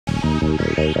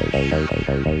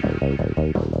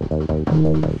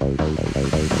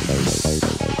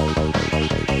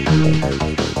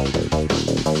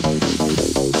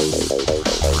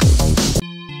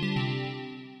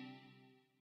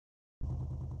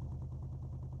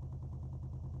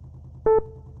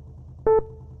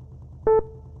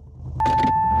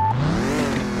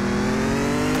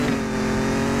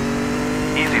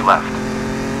Easy left.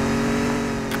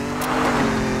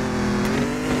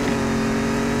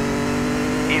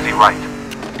 Easy right.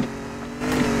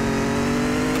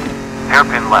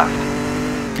 Hairpin left.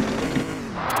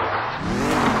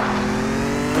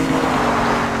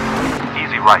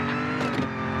 Easy right.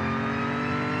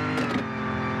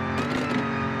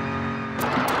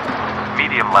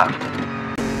 Medium left.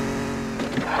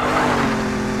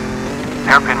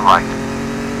 Hairpin right.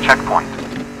 Checkpoint.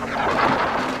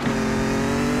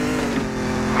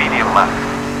 Medium left.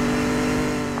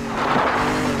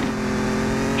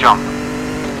 Jump.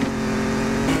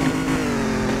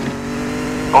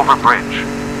 Over bridge.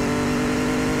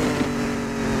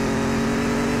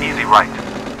 Easy right.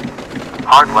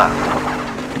 Hard left.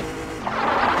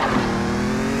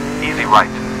 Easy right.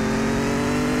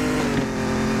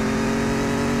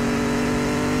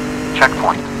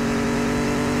 Checkpoint.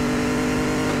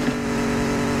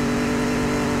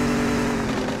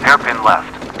 Hairpin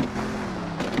left.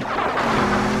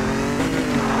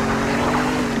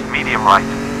 Medium right.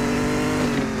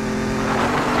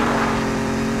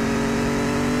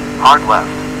 Hard left.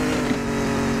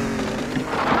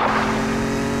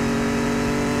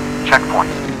 Checkpoint.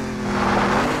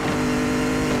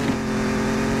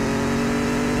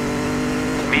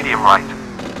 Medium right.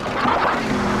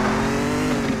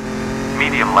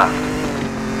 Medium left.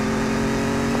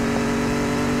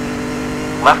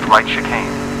 Left right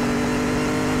chicane.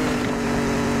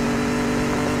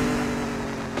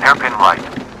 Hairpin right.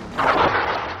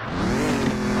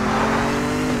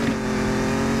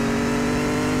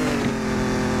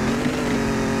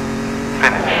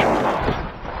 Finish.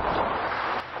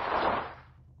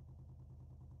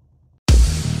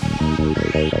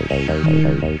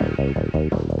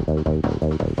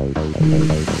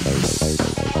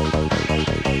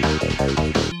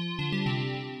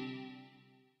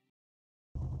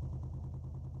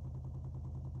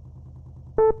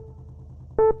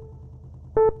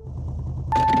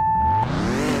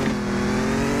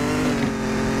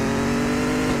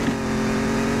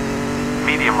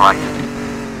 Medium right.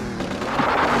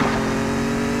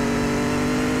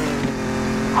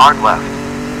 Hard left.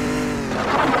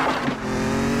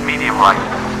 Medium right.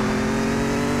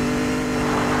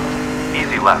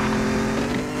 Easy left.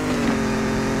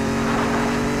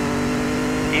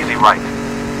 Easy right.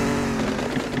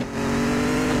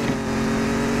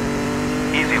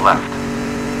 Easy left.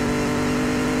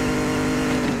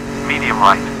 Medium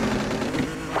right.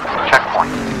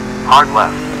 Checkpoint. Hard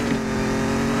left.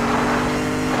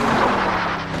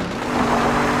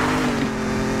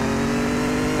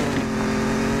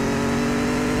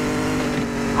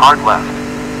 Hard left.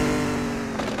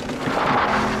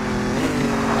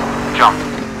 Jump.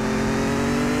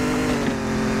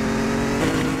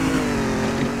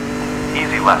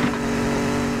 Easy left.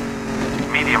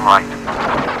 Medium right.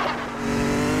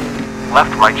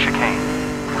 Left right chicane.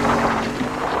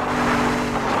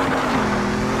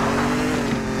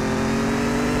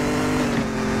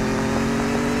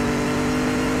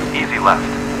 Easy left.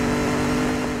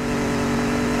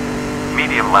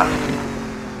 Medium left.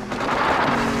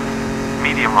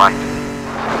 Medium right.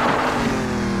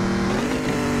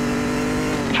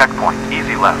 Checkpoint.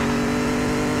 Easy left.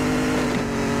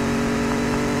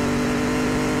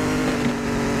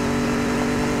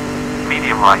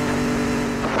 Medium right.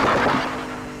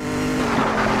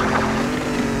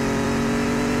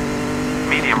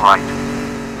 Medium right.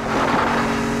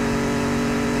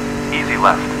 Easy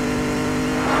left.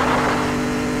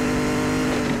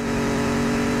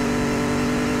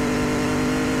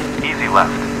 Easy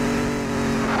left.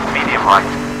 Medium right.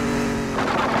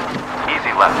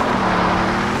 Easy left.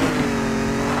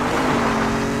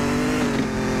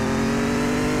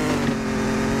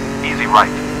 Easy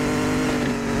right.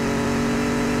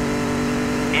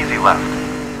 Easy left.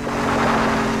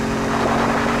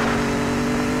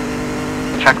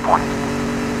 Checkpoint.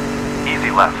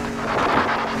 Easy left.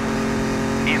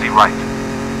 Easy right.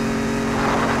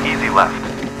 Easy left.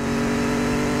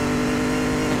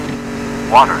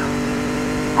 Water.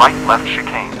 Right left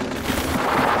chicane.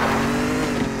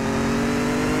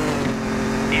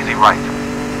 Easy right.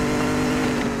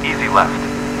 Easy left.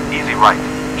 Easy right.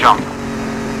 Jump.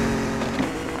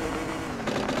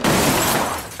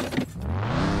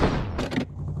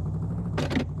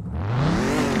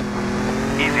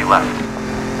 Easy left.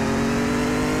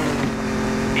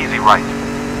 Easy right.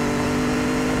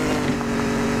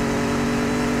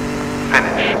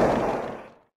 Finish.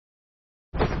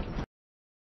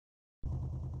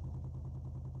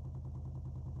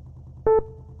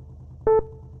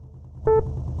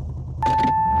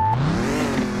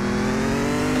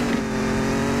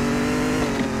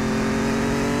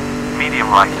 Medium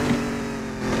right.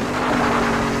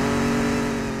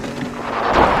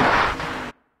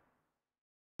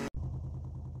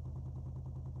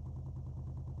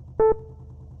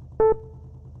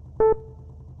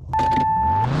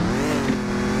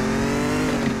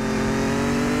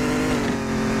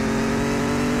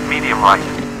 Medium right.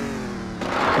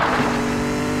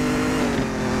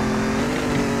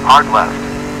 Hard left.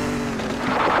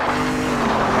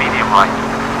 Medium right.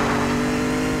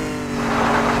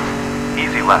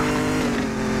 Easy left.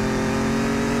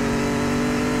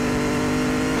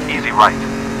 Easy right.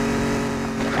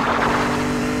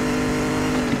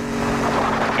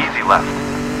 Easy left.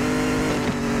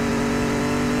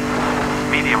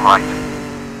 Medium right.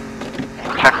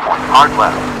 Checkpoint. Hard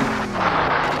left.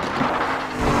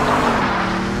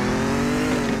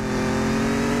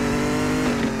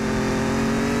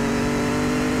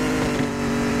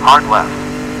 Hard left.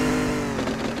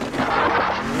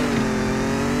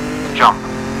 Jump.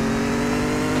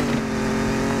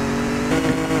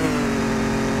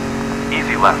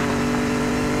 Easy left.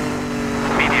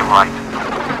 Medium right.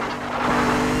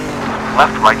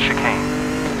 Left right chicane.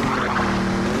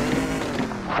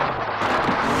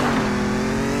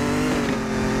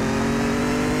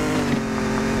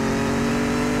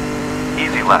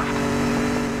 Easy left.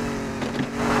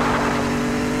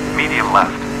 Medium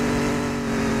left.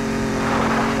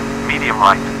 Medium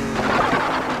right.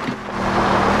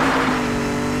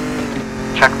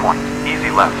 Checkpoint. Easy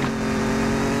left.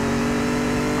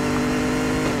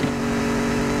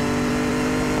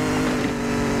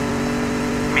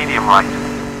 Medium right.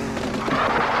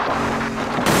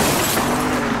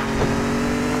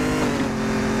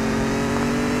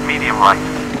 Medium right.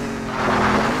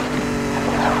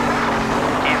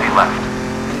 Easy left.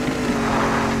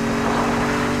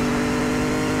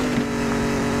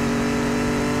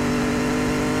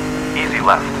 Easy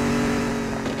left.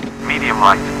 Medium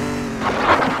right.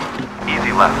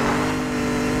 Easy left.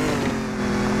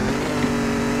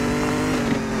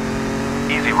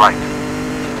 Easy right.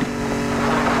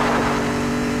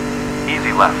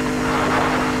 Easy left.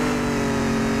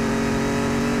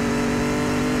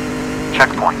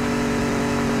 Checkpoint.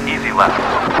 Easy left.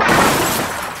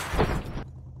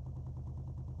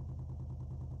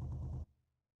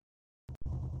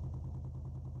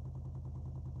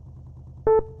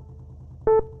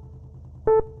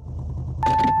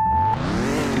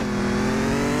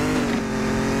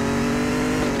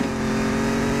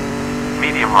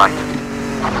 Medium right.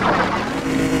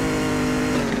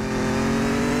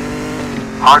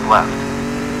 Hard left.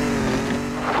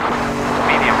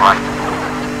 Medium right.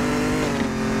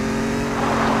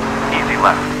 Easy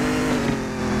left.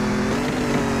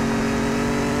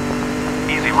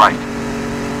 Easy right.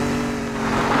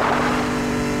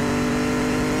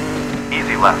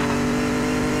 Easy left.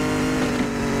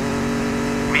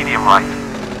 Medium right.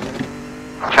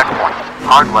 Checkpoint.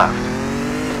 Hard left.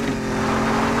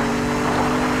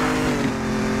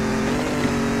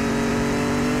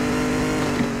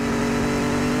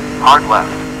 Hard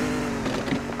left.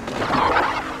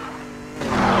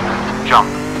 Jump.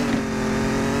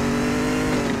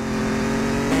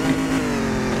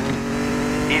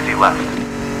 Easy left.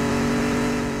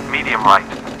 Medium right.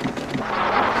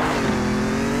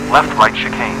 Left right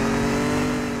chicane.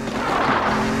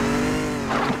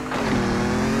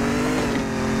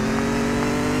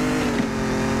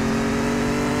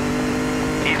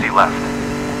 Easy left.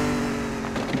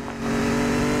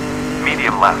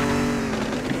 Medium left.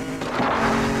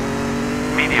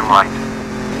 Medium right.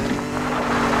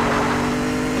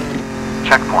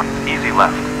 Checkpoint. Easy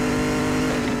left.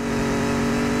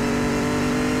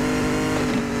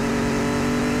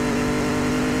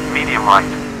 Medium right.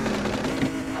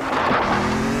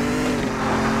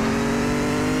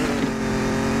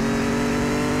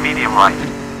 Medium right.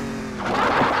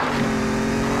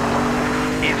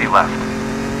 Easy left.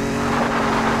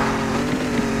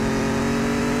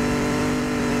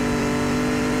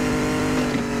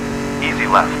 Easy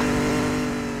left.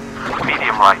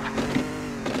 Medium right.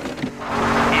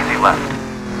 Easy left.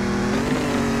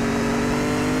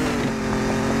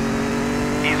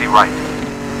 Easy right.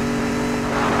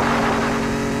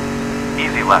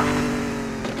 Easy left.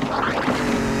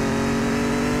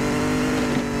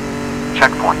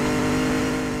 Checkpoint.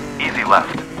 Easy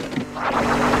left.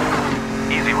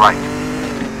 Easy right.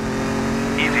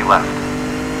 left.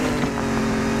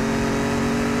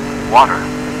 Water.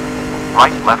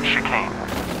 Right left chicane.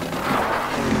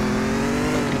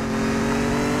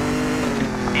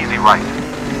 Easy right.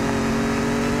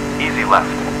 Easy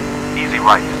left. Easy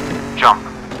right. Jump.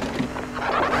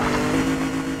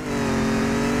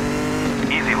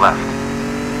 Easy left.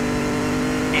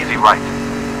 Easy right.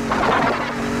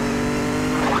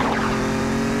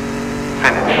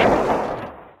 Finish.